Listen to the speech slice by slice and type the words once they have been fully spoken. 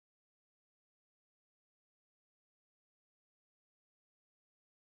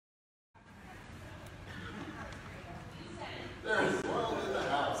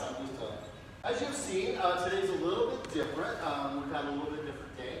As you've seen, today's a little bit different. We've had a little bit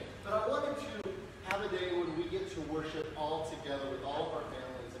different day. But I wanted to have a day when we get to worship all together with all of our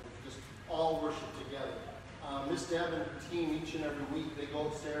families and just all worship together. Miss Deb and her team, each and every week, they go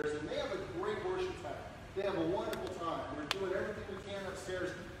upstairs and they have a great worship time. They have a wonderful time. We're doing everything we can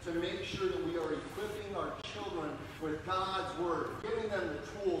upstairs to make sure that we are equipping our children with God's Word, giving them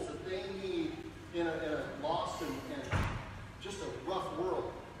the tools that they need in a lost and just a rough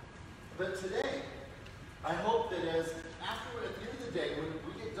world. But today, I hope that at the end of the day, when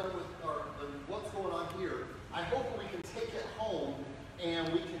we get done with what's going on here, I hope that we can take it home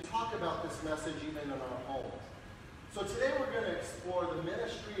and we can talk about this message even in our homes. So today we're going to explore the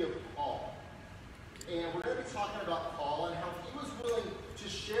ministry of Paul. And we're going to be talking about Paul and how he was willing to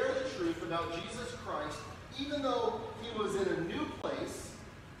share the truth about Jesus Christ, even though he was in a new place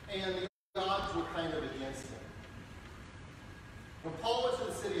and the odds were kind of against him. When Paul went to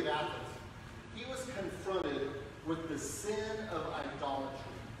the city of Athens, he was confronted with the sin of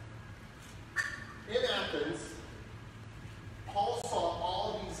idolatry. In Athens, Paul saw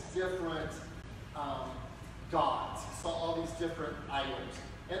all these different gods. He saw all these different idols.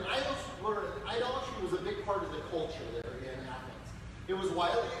 And idolatry was a big part of the culture there in Athens. It was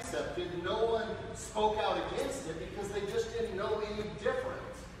widely accepted. No one spoke out against it because they just didn't know any different.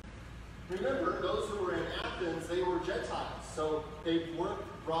 Remember, those who were in Athens, they were Gentiles. So they weren't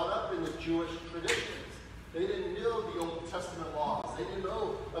brought up in the Jewish traditions. They didn't know the Old Testament laws. They didn't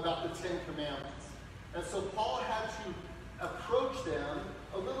know about the Ten Commandments. And so Paul had to approach them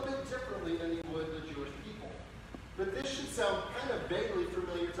a little bit differently than he would the Jewish people. But this should sound kind of vaguely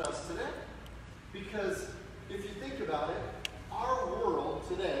familiar to us today. Because if you think about it, our world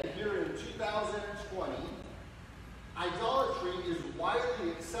today, here in 2020, idolatry is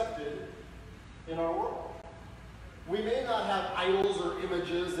widely accepted in our world. We may not have idols or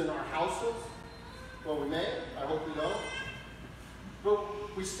images in our houses. Well, we may. I hope we don't.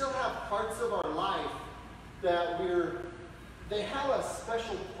 But we still have parts of our life that they have a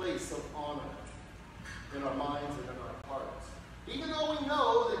special place of honor in our minds and in our hearts. Even though we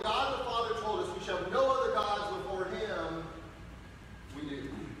know that God the Father told us we shall have no other gods before Him, we do.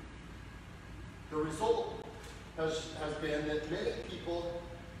 The result has been that many people,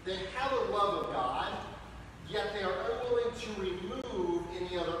 they have a love of God, yet they are unwilling to remove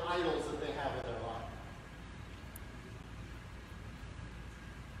any other idols that they have in their life.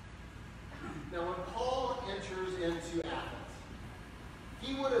 Now, when Paul enters into Athens,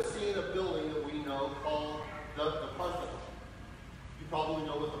 he would have seen a building that we know called the Parthenon. You probably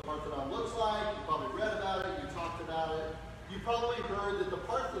know what the Parthenon looks like. You probably read about it. You talked about it. You probably heard that the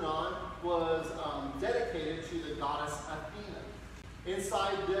Parthenon was dedicated to the goddess Athena.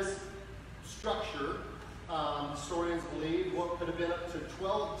 Inside this structure, historians believe what could have been up to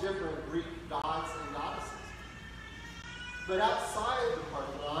 12 different Greek gods and goddesses. But outside the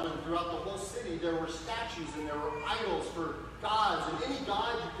Parthenon and throughout the whole city, there were statues and there were idols for gods and any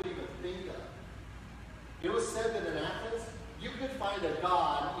god you could even think of. It was said that in Athens, you could find a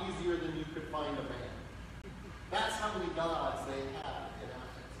god easier than you could find a man. That's how many gods they had in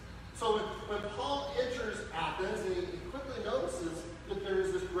Athens. So when Paul enters Athens, he quickly notices that there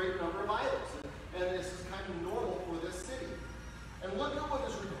is this great number of idols. And this is kind of normal for this city. And look at what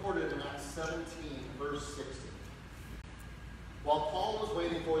is recorded in Acts 17, verse 16. While Paul was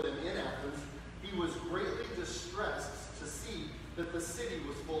waiting for them in Athens, he was greatly distressed to see that the city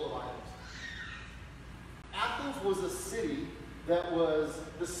was full of idols. Athens was a city that was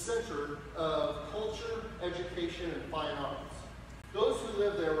the center of culture, education, and fine arts. Those who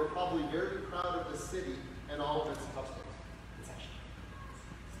lived there were probably very proud of the city and all of its customs.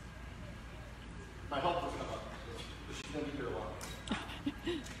 My helper's come up. She's going to be here a while.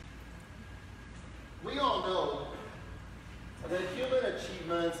 We all know that human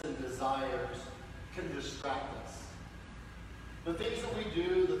achievements and desires can distract us. The things that we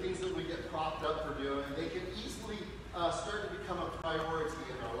do, the things that we get propped up for doing, they can easily start to become a priority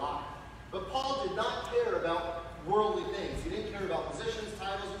in our life. But Paul did not care about worldly things. He didn't care about positions,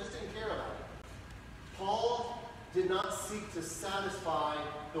 titles, he just didn't care about it. Paul did not seek to satisfy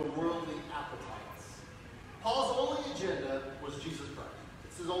the worldly appetites. Paul's only agenda was Jesus Christ.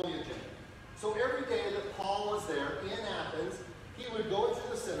 It's his only agenda. So every day that Paul was there in Athens, he would go into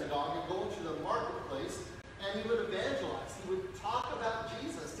the synagogue and go into the marketplace, and he would evangelize. He would talk about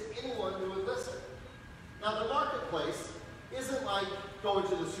Jesus to anyone who would listen. Now, the marketplace isn't like going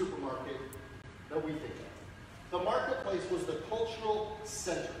to the supermarket that we think of. The marketplace was the cultural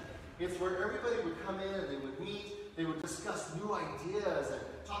center. It's where everybody would come in and they would meet, they would discuss new ideas and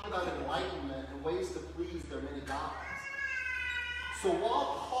talk about enlightenment and ways to please their many gods. So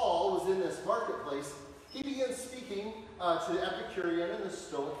while Paul was in this marketplace, he began speaking to the Epicurean and the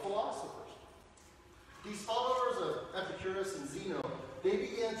Stoic philosophers. These followers of Epicurus and Zeno, they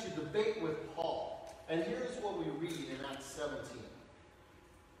began to debate with Paul. And here's what we read in Acts 17.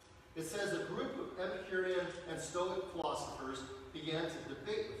 It says, a group of Epicurean and Stoic philosophers began to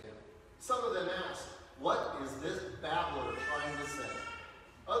debate with him. Some of them asked, what is this babbler trying to say?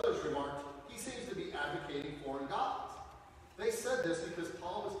 Others remarked, he seems to be advocating foreign gods. They said this because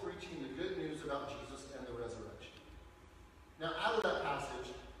Paul was preaching the good news about Jesus and the resurrection. Now, out of that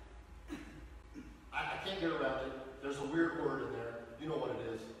passage, I can't get around it. There's a weird word in there. You know what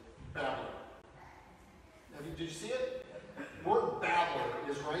it is. Babbler. Did you see it? The word babbler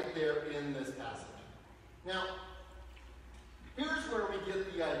is right there in this passage. Now, here's where we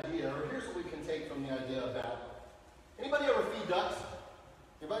get the idea, or here's what we can take from the idea of babbler. Anybody ever feed ducks?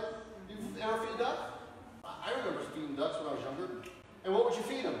 Anybody? You ever feed ducks? I remember feeding ducks when I was younger. And what would you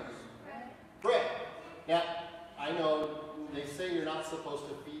feed them? Bread. Now, I know they say you're not supposed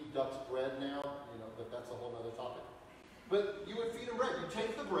to feed ducks bread now, but that's a whole other topic. But you would feed them bread. You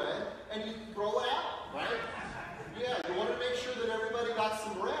take the bread and you throw it out, right? Yeah, you wanted to make sure that everybody got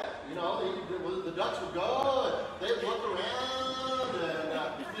some bread. The ducks would go, they'd look around, and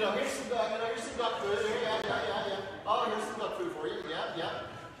here's some duck food. Yeah. Oh, here's some duck food for you. Yeah.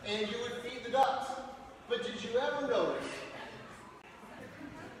 And you would feed the ducks. But did you ever notice?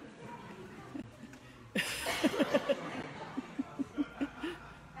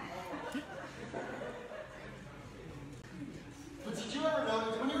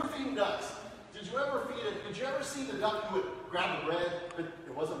 When you were feeding ducks, did you ever see the duck who would grab the bread, but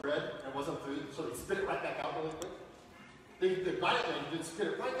it wasn't bread, it wasn't food, so they'd spit it right back out really quick? They bite it and they'd spit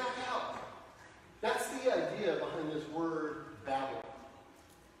it right back out. That's the idea behind this word babbler.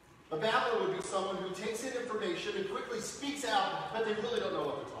 A babbler would be someone who takes in information and quickly speaks out, but they really don't know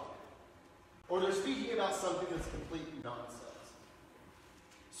what they're talking about. Or they're speaking about something that's complete nonsense.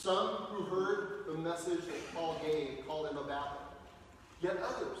 Some who heard the message that Paul gave called him a babbler. Yet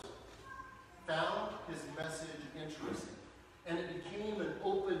others found his message interesting, and it became an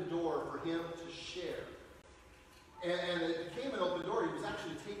open door for him to share. And it became an open door. He was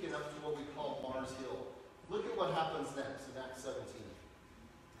actually taken up to what we call Mars Hill. Look at what happens next in Acts 17.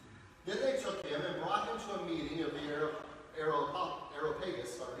 Then they took him and brought him to a meeting of the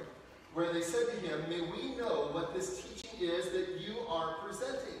Areopagus, where they said to him, may we know what this teaching is that you are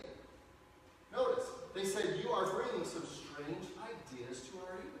presenting. Notice, they said, you are bringing some strange ideas to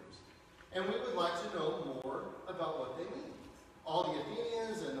our ears, and we would like to know more about what they mean. All the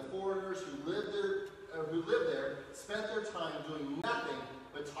Athenians and the foreigners who lived there spent their time doing nothing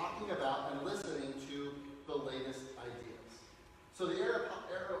but talking about and listening to the latest ideas. So the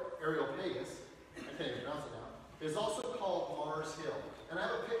Areopagus, I can't even pronounce it now, is also called Mars Hill. And I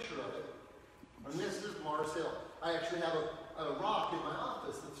have a picture of it. And this is Mars Hill. I actually have a rock in my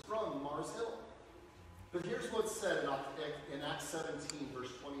office that's from Mars Hill. But here's what's said in Acts 17, verse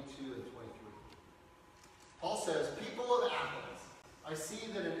 22 and 23. Paul says, people of Athens, I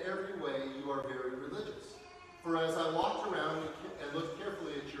see that in every way you are very religious. For as I walked around and looked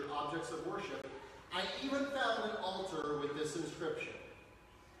carefully at your objects of worship, I even found an altar with this inscription,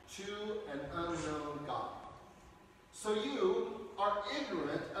 to an unknown God. So you are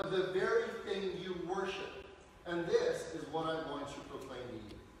ignorant of the very thing you worship, and this is what I'm going to proclaim to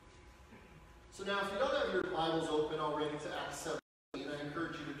you. So now, if you don't have your Bibles open already to Acts 17, I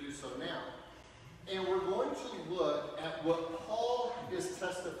encourage you to do so now. And we're going to look at what Paul is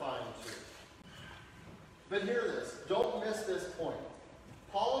testifying to. But hear this. Don't miss this point.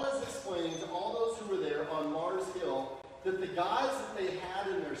 Paul is explaining to all those who were there on Mars Hill that the gods that they had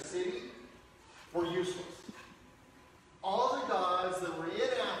in their city were useless. All the gods that were in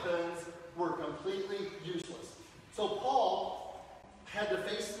Athens were completely useless. So Paul had to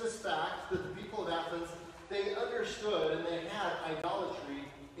face this fact that the people of Athens, they understood and they had idolatry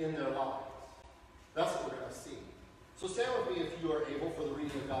in their lives. That's what we're going to see. So stand with me if you are able for the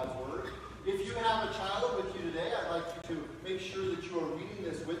reading of God's Word. If you have a child with you today, I'd like you to make sure that you are reading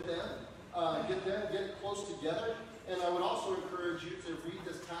this with them. Get close together. And I would also encourage you to read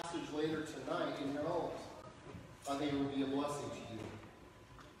this passage later tonight in your homes. I think it would be a blessing to you.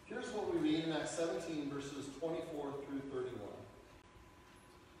 Here's what we read in Acts 17, verses 24 through 31.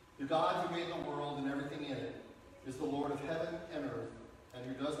 The God who made the world and everything in it is the Lord of heaven and earth, and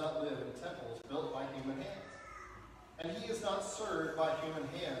who does not live in temples built by human hands. And he is not served by human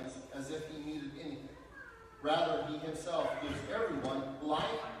hands as if he needed anything. Rather, he himself gives everyone life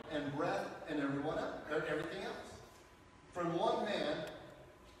and breath and everything else. From one man,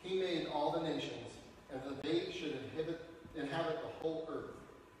 he made all the nations, and that they should inhabit the whole earth.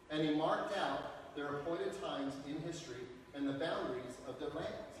 And he marked out their appointed times in history and the boundaries of their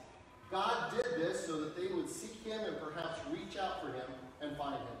lands. God did this so that they would seek him and perhaps reach out for him and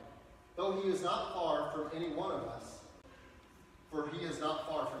find him. Though he is not far from any one of us, for he is not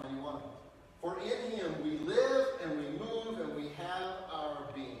far from any one of us. For in him we live and we move and we have our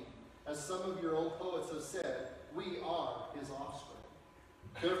being. As some of your old poets have said, we are his offspring.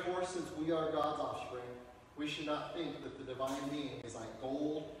 Therefore, since we are God's offspring, we should not think that the divine being is like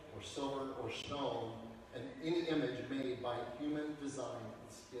gold or silver or stone and any image made by human design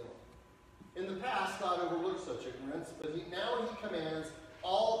and skill. In the past, God overlooked such ignorance, but now he commands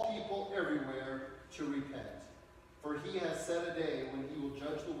all people everywhere to repent. For he has set a day when he will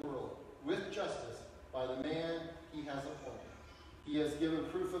judge the world with justice by the man he has appointed. He has given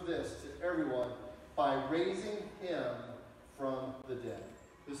proof of this to everyone by raising him from the dead.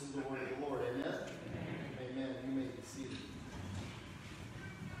 This is the word of the Lord. Amen? Amen. You may be seated.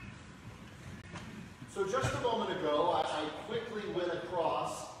 So just a moment ago, I quickly went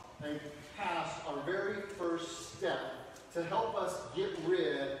across and past our very first step to help us get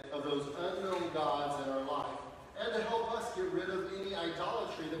rid of those unknown gods in our life and to help us get rid of any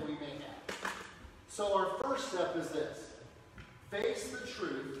idolatry that we may have. So our first step is this. Face the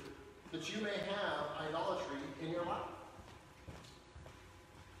truth that you may have idolatry in your life.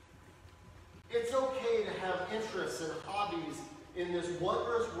 It's okay to have interests and hobbies in this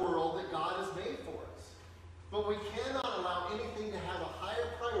wondrous world that God has made for us. But we cannot allow anything to have a higher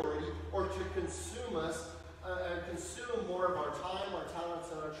priority or to consume us, consume more of our time, our talents,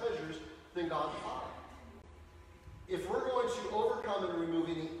 and our treasures than God's heart. If we're going to overcome and remove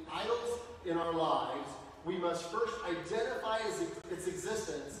any idols in our lives, we must first identify its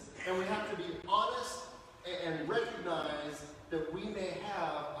existence, and we have to be honest and recognize that we may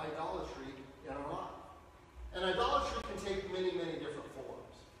have idolatry in our life. And idolatry can take many, many different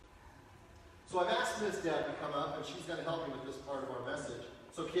forms. So I've asked Miss Deb to come up, and she's going to help me with this part of our message.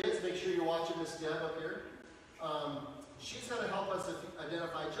 So kids, make sure you're watching Miss Deb up here. She's going to help us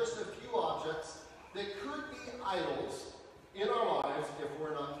identify just a few objects that could be idols in our lives if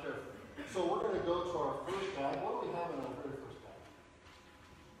we're not careful. So we're going to go to our first bag. What do we have in our very first bag?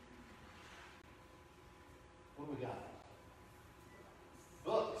 What do we got?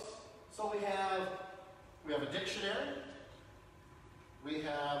 Books. So we have a dictionary, we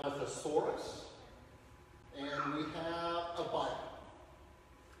have a thesaurus, and we have a Bible.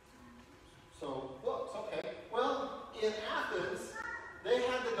 So books, okay. Well, in Athens, they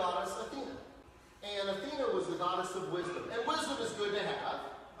had the goddess Athena. And Athena was the goddess of wisdom. And wisdom is good to have.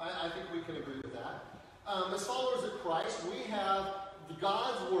 I think we can agree with that. As followers of Christ, we have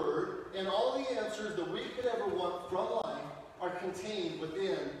God's Word, and all the answers that we could ever want from life are contained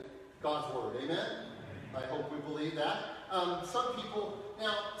within God's Word. Amen? I hope we believe that. Some people,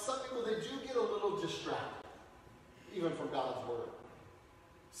 they do get a little distracted, even from God's Word.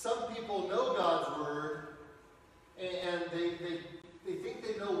 Some people know God's Word, and they think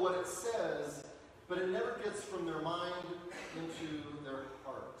they know what it says, but it never gets from their mind into their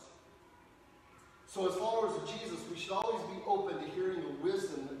heart. So as followers of Jesus, we should always be open to hearing the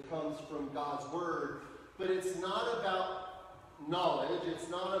wisdom that comes from God's Word, but it's not about knowledge, it's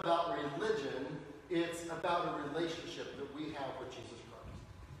not about religion, it's about a relationship that we have with Jesus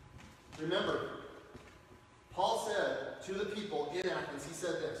Christ. Remember, Paul said to the people in Athens, he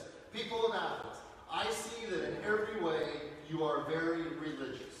said this, "People of Athens, I see that in every way you are very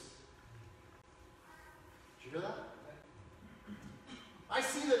religious." Did you hear that? I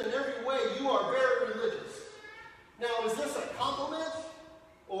see that in every way you are very religious. Now, is this a compliment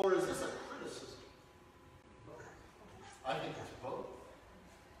or is this a criticism? I think it's both.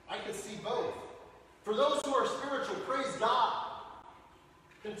 I can see both. For those who are spiritual, praise God.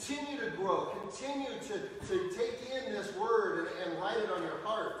 Continue to grow. Continue to take in this word and write it on your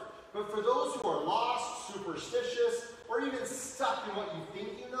heart. But for those who are lost, superstitious, or even stuck in what you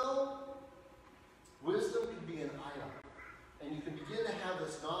think you know, wisdom can be an idol. And you can begin to have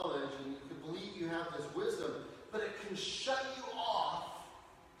this knowledge, and you can believe you have this wisdom, but it can shut you off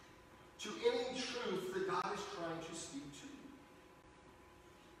to any truth that God is trying to speak to you.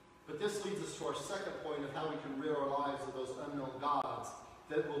 But this leads us to our second point of how we can rid our lives of those unknown gods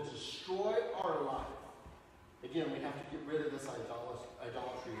that will destroy our life. Again, we have to get rid of this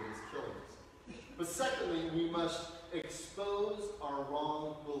idolatry that is killing us. But secondly, we must expose our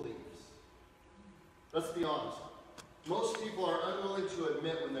wrong beliefs. Let's be honest. Most people are unwilling to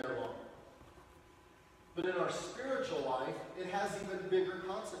admit when they're wrong. But in our spiritual life, it has even bigger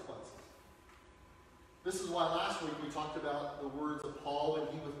consequences. This is why last week we talked about the words of Paul when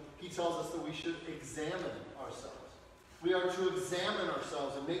he tells us that we should examine ourselves. We are to examine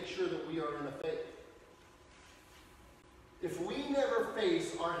ourselves and make sure that we are in the faith. If we never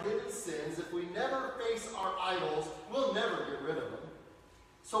face our hidden sins, if we never face our idols, we'll never get rid of them.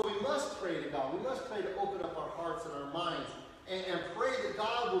 So we must pray to God. We must pray to open up our hearts and our minds and pray that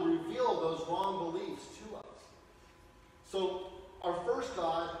God will reveal those wrong beliefs to us. So our first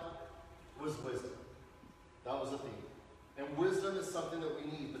God was wisdom. That was a theme. And wisdom is something that we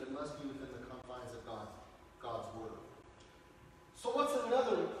need, but it must be within the confines of God's Word. So what's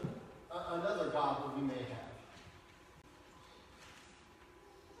another God that we may have?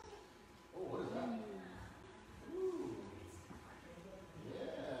 Oh, what is that? Ooh.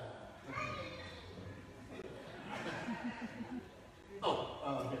 Yeah.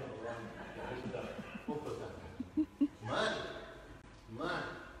 We'll put that. Money.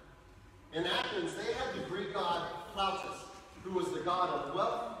 In Athens, they had the Greek god Plautus, who was the god of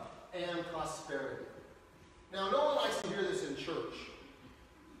wealth and prosperity. Now, no one likes to hear this in church.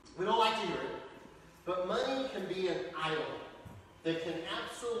 We don't like to hear it. But money can be an idol that can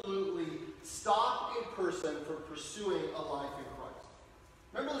absolutely stop a person from pursuing a life in Christ.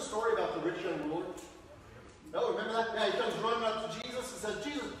 Remember the story about the rich young ruler? No, remember that? Yeah, he comes running up to Jesus and says,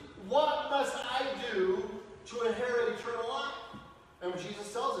 Jesus, what must I do to inherit eternal life? And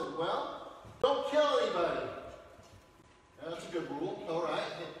Jesus tells him, well, don't kill anybody. Yeah, that's a good rule. All right,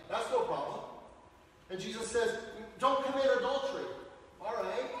 that's no problem. And Jesus says, don't commit adultery. All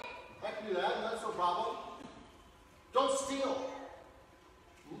right, I can do that, and that's no problem. Don't steal.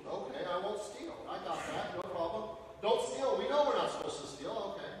 Okay, I won't steal. I got that, no problem. Don't steal. We know we're not supposed to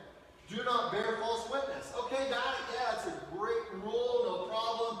steal. Okay. Do not bear false witness. Okay, got it. Yeah, it's a great rule, no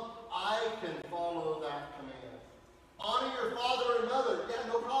problem. I can follow that command. Honor your father and mother. Yeah,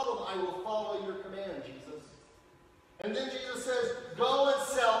 no problem. I will follow your command, Jesus. And then Jesus says, go and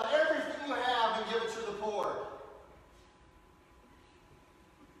sell everything you have and give it to the poor.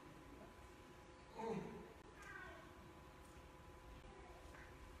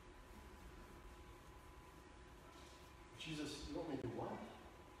 Jesus, you want me to do what?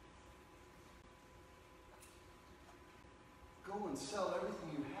 Go and sell everything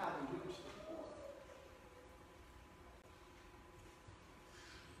you have and give it to the poor.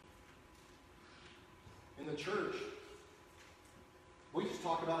 In the church, we just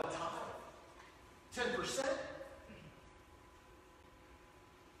talk about a tithe. 10%.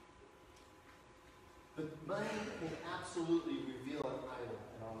 But money can absolutely reveal an idol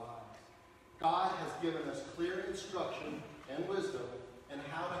in our lives. God has given us clear instruction and wisdom in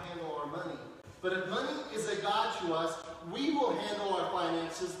how to handle our money. But if money is a God to us, we will handle our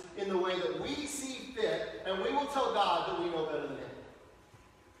finances in the way that we see fit, and we will tell God that we know better than him.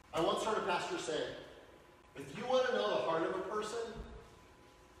 I once heard a pastor say, if you want to know the heart of a person,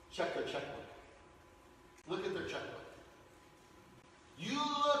 check their checkbook. Look at their checkbook. You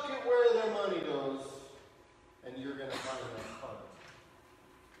look at where their money goes, and you're going to find that heart.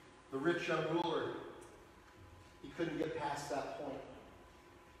 The rich young ruler, he couldn't get past that point.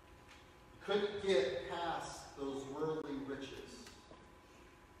 He couldn't get past those worldly riches.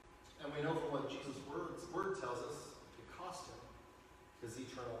 And we know from what Jesus' word tells us, it cost him his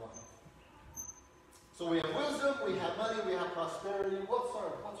eternal life. So we have wisdom, we have money, we have prosperity. What's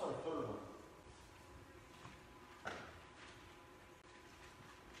our third one?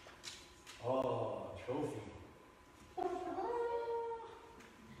 Oh, trophy.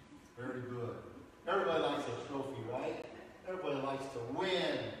 Very good. Everybody likes a trophy, right? Everybody likes to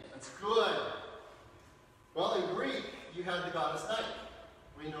win. That's good. Well, in Greek, you had the goddess Nike.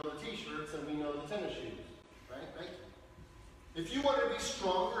 We know the t-shirts and we know the tennis shoes, right? Nike. If you want to be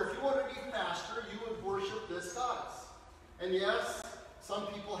stronger, if you want to be faster, you would worship this goddess. And yes, some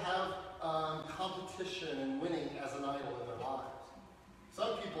people have competition and winning as an idol in their lives.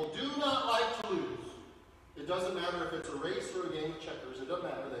 Some people do not like to lose. It doesn't matter if it's a race or a game of checkers. It doesn't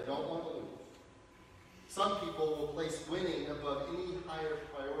matter. They don't want to lose. Some people will place winning above any higher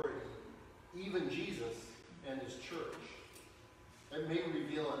priority, even Jesus and his church. It may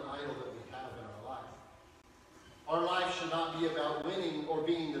reveal an idol that we have in our life. Our life should not be about winning or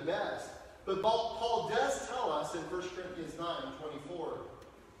being the best. But Paul does tell us in 1 Corinthians 9:24,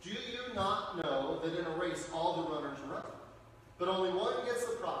 do you not know that in a race all the runners run, but only one gets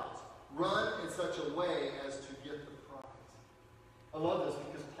the prize? Run in such a way as to get the prize. I love this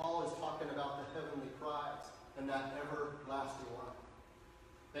because Paul is talking about the heavenly prize and that everlasting life.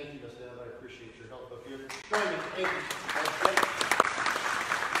 Thank you, Miss Deb. I appreciate your help up here. Join me. Thank you.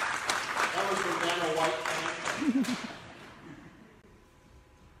 That was from Daniel White.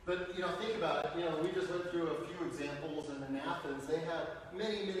 But, think about it. We just went through a few examples, and in Athens, they had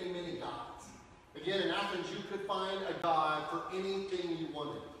many, many, many gods. Again, in Athens, you could find a god for anything you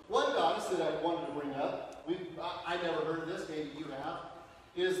wanted. One goddess that I wanted to bring up, I never heard of this, maybe you have,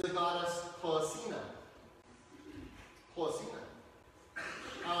 is the goddess Cloacina. Cloacina.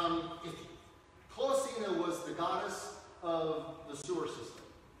 Cloacina was the goddess of the sewer system.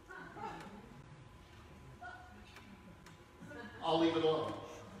 I'll leave it alone.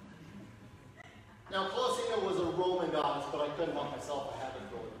 Now, Cloacina was a Roman goddess, but I couldn't help myself. I had to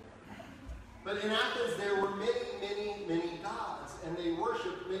throw it in there. But in Athens, there were many gods, and they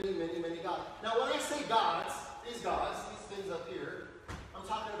worshipped many gods. Now, when I say gods, these things up here, I'm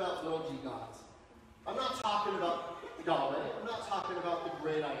talking about little g gods. I'm not talking about Yahweh. I'm not talking about the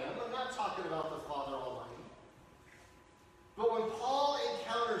great I am. I'm not talking about the Father Almighty. But when Paul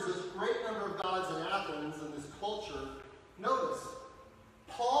encounters this great number of gods in Athens and this culture, notice,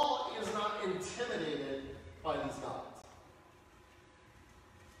 Paul is not intimidated by these gods.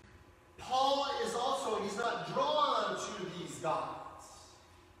 Paul is also, he's not drawn to these gods.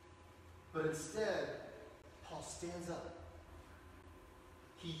 But instead, Paul stands up.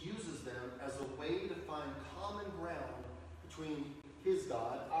 He uses them as a way to find common ground between his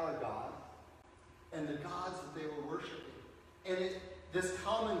God, our God, and the gods that they were worshiping. And this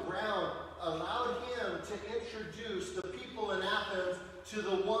common ground allowed him to introduce the people in Athens to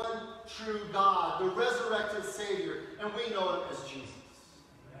the one true God, the resurrected Savior, and we know him as Jesus.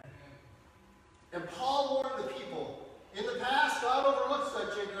 And Paul warned the people, in the past God overlooked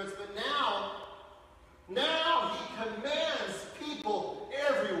such ignorance, but now he commands people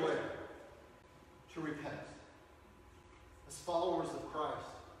everywhere to repent. As followers of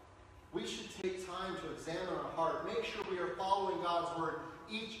Christ, we should take time to examine our heart, make sure we are following God's word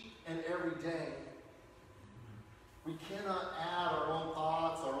each and every day. We cannot add our own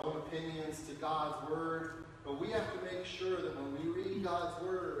thoughts, our own opinions to God's word, but we have to make sure that when we read God's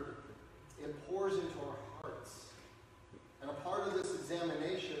word, it pours into our hearts. And a part of this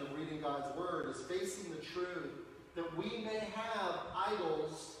examination of reading God's word is facing the truth that we may have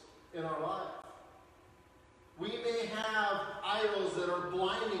idols in our life. We may have idols that are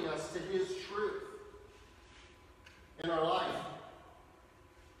blinding us to his truth in our life.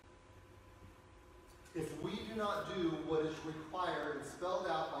 If we do not do what is required and spelled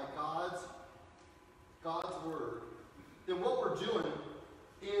out by God's word, then what we're doing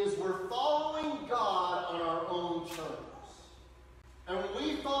is we're following God on our own terms. And when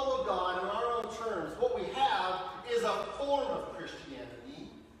we follow God on our own terms, what we have is a form of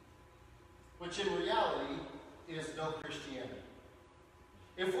Christianity, which in reality is no Christianity.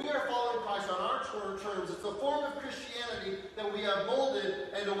 If we are following Christ on our terms, it's a form of Christianity that we have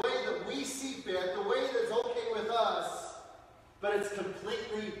molded in a way that we see fit, the way that's okay with us, but it's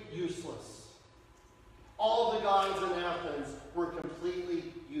completely useless. All the gods in Athens were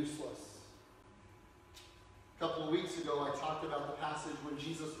completely useless. A couple of weeks ago, I talked about the passage when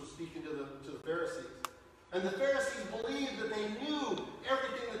Jesus was speaking to the Pharisees. And the Pharisees believed that they knew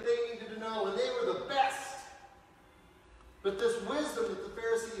everything that they needed to know, and they were the best. But this wisdom that the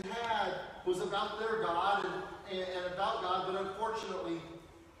Pharisees had was about their God and about God, but unfortunately,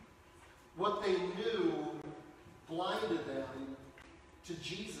 what they knew blinded them to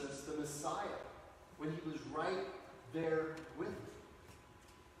Jesus, the Messiah, when he was right there with them.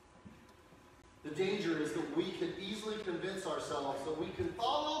 The danger is that we can easily convince ourselves that we can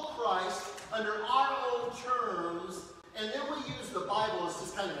follow Christ under our own terms, and then we use the Bible as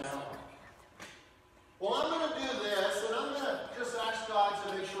just kind of an outline. Well, I'm going to do this, and I'm going to just ask God to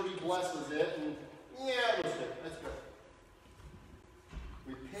make sure he blesses it, and yeah, it was good. That's good.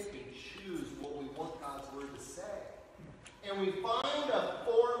 We pick and choose what we want God's word to say. And we find a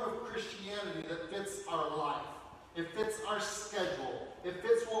form of Christianity that fits our life. It fits our schedule. It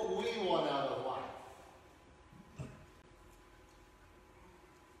fits what we want out of life.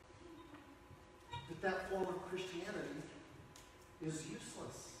 But that form of Christianity is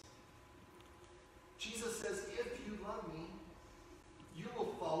useless. Jesus says, if you love me, you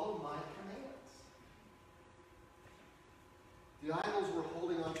will follow my commands. The idols we're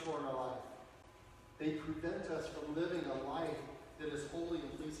holding on to in our life, they prevent us from living a life that is holy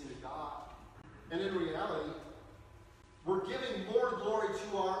and pleasing to God. And in reality, we're giving more glory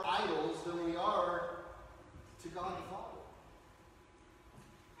to our idols than we are to God the Father.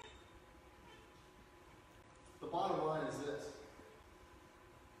 The bottom line is this.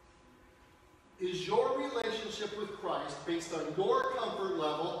 Is your relationship with Christ based on your comfort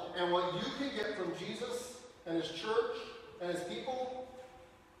level and what you can get from Jesus and his church and his people?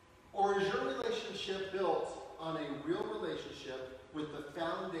 Or is your relationship built on a real relationship with the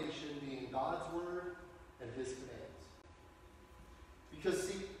foundation being God's word and his commands? Because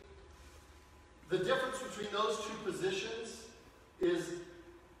see, between those two positions is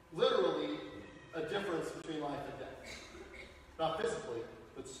literally a difference between life and death. Not physically,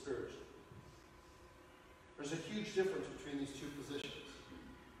 but spiritually. There's a huge difference between these two positions.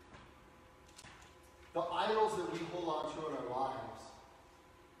 The idols that we hold on to in our lives,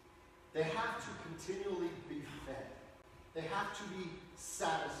 they have to continually be fed. They have to be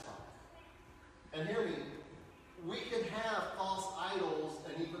satisfied. And hear me, we can have false idols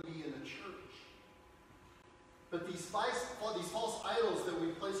and even be in the church. But these false idols that we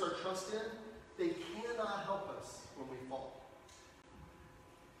place our trust in, they cannot help us when we fall.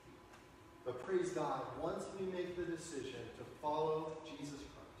 But praise God, once we make the decision to follow Jesus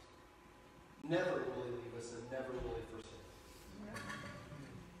Christ, never will He leave us and never will He forsake us.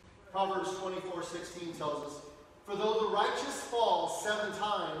 Proverbs 24:16 tells us, "For though the righteous fall 7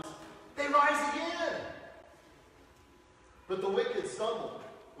 times, they rise again. But the wicked stumble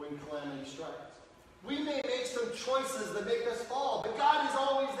when calamity strikes." We may make some choices that make us fall, but God is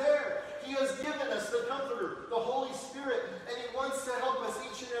always there. He has given us the Comforter, the Holy Spirit, and He wants to help us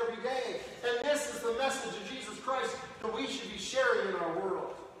each and every day. And this is the message of Jesus Christ that we should be sharing in our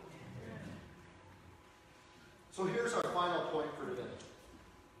world. So here's our final point for today.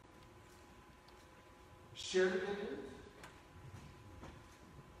 Share the good news.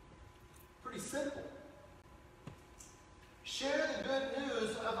 Pretty simple. Share the good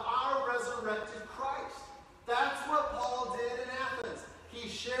news of our resurrected Christ. That's what Paul did in Athens. He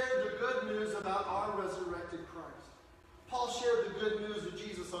shared the good news about our resurrected Christ. Paul shared the good news of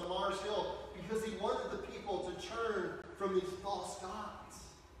Jesus on Mars Hill because he wanted the people to turn from these false gods.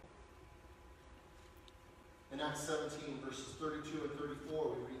 In Acts 17, verses 32 and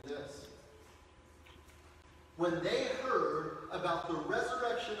 34, we read this. When they heard about the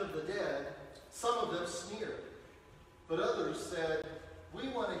resurrection of the dead, some of them sneered. But others said, "We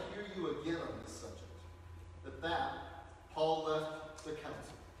want to hear you again on this subject." At that, Paul left the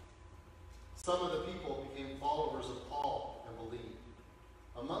council. Some of the people became followers of Paul and believed.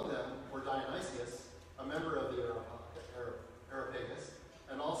 Among them were Dionysius, a member of the Areopagus,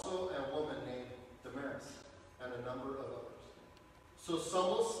 and also a woman named Damaris, and a number of others. So some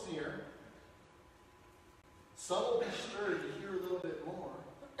will sneer, some will be stirred to hear a little bit more,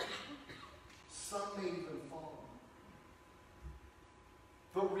 some may even fall.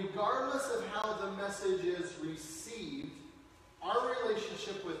 But regardless of how the message is received, our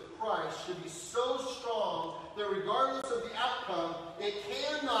relationship with Christ should be so strong that regardless of the outcome, it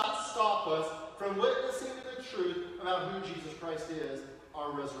cannot stop us from witnessing the truth about who Jesus Christ is,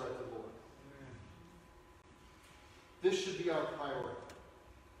 our resurrected Lord. This should be our priority.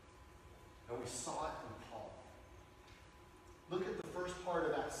 And we saw it in Paul. Look at the first part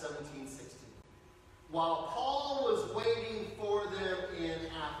of Acts 17:16. While Paul was waiting for them in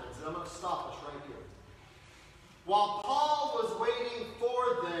Athens, and I'm going to stop us right here. While Paul was waiting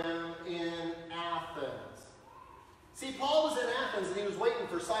for them in Athens. See, Paul was in Athens and he was waiting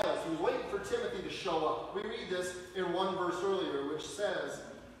for Silas. He was waiting for Timothy to show up. We read this in one verse earlier, which says,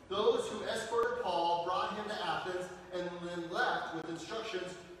 "Those who escorted Paul brought him to Athens and then left with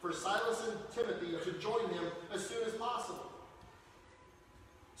instructions for Silas and Timothy to join him as soon as possible."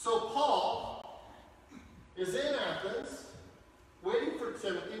 So Paul is in Athens, waiting for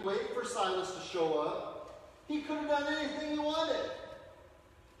Timothy, waiting for Silas to show up. He could have done anything he wanted.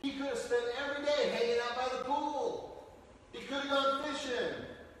 He could have spent every day hanging out by the pool. He could have gone fishing.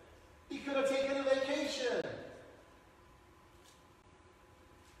 He could have taken a vacation.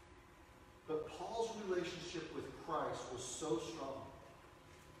 But Paul's relationship with Christ was so strong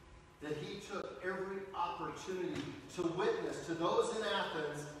that he took every opportunity to witness to those in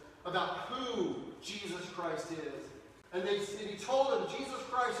Athens about who Jesus Christ is. And he told them Jesus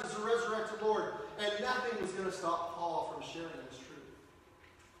Christ is the resurrected Lord, and nothing was going to stop Paul from sharing this truth.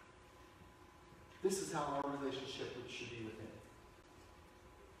 This is how our relationship should be with him.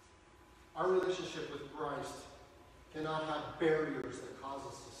 Our relationship with Christ cannot have barriers that cause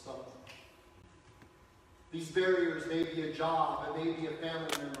us to stumble. These barriers may be a job, it may be a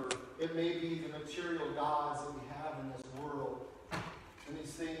family member, it may be the material gods that we have in this world. And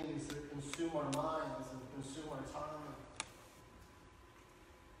these things that consume our minds and consume our time.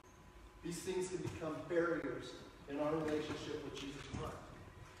 These things can become barriers in our relationship with Jesus Christ.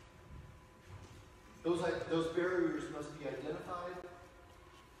 Those barriers must be identified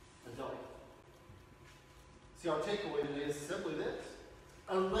and dealt with. See, our takeaway today is simply this.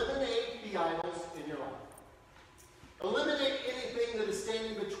 Eliminate the idols in your life. Eliminate anything that is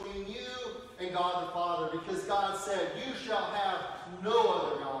standing between you and God the Father, because God said, "You shall have no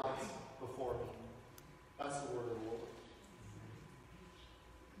other gods before me." That's the word of the Lord.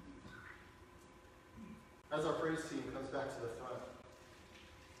 as our praise team comes back to the front,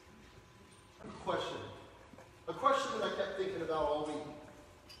 a question that I kept thinking about all week.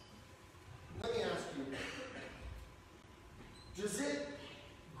 Let me ask you, does it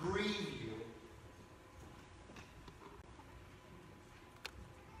grieve you?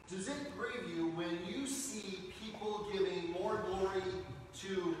 Does it grieve you when you see people giving more glory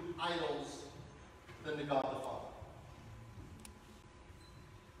to idols than to God the Father?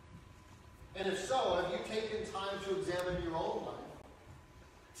 And if so, have you taken time to examine your own life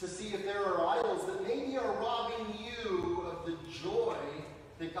to see if there are idols that maybe are robbing you of the joy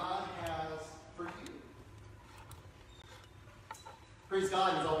that God has for you? Praise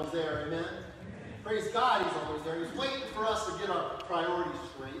God, He's always there, amen? Praise God, He's always there. He's waiting for us to get our priorities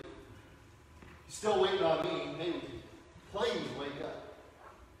straight. He's still waiting on me. Hey, would you please wake up?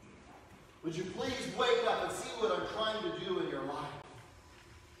 Would you please wake up and see what I'm trying to do in your life?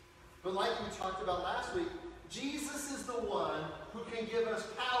 But like we talked about last week, Jesus is the one who can give us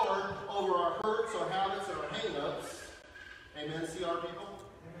power over our hurts, our habits, and our hang-ups. Amen, CR people?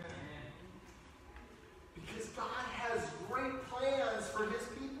 Amen. Because God has great plans for His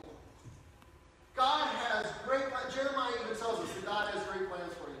people. God has great plans. Jeremiah even tells us that God has great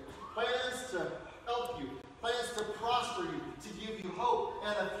plans for you. Plans to help you. Plans to prosper you. To give you hope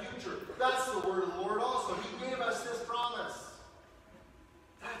and a future. That's the word of the Lord also. He gave us this promise.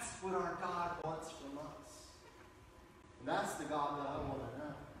 That's what our God wants from us. And that's the God that I want to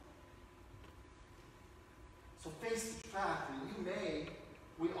know. So face the fact that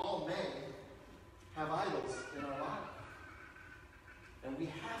we all may, have idols in our life. And we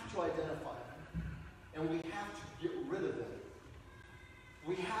have to identify them. And we have to get rid of them.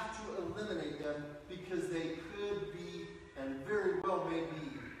 We have to eliminate them because they could be, and very well may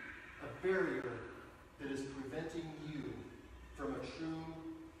be, a barrier that is preventing you from a true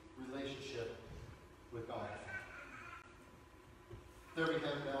relationship with God. With every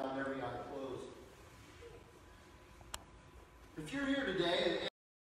head bowed and every eye closed.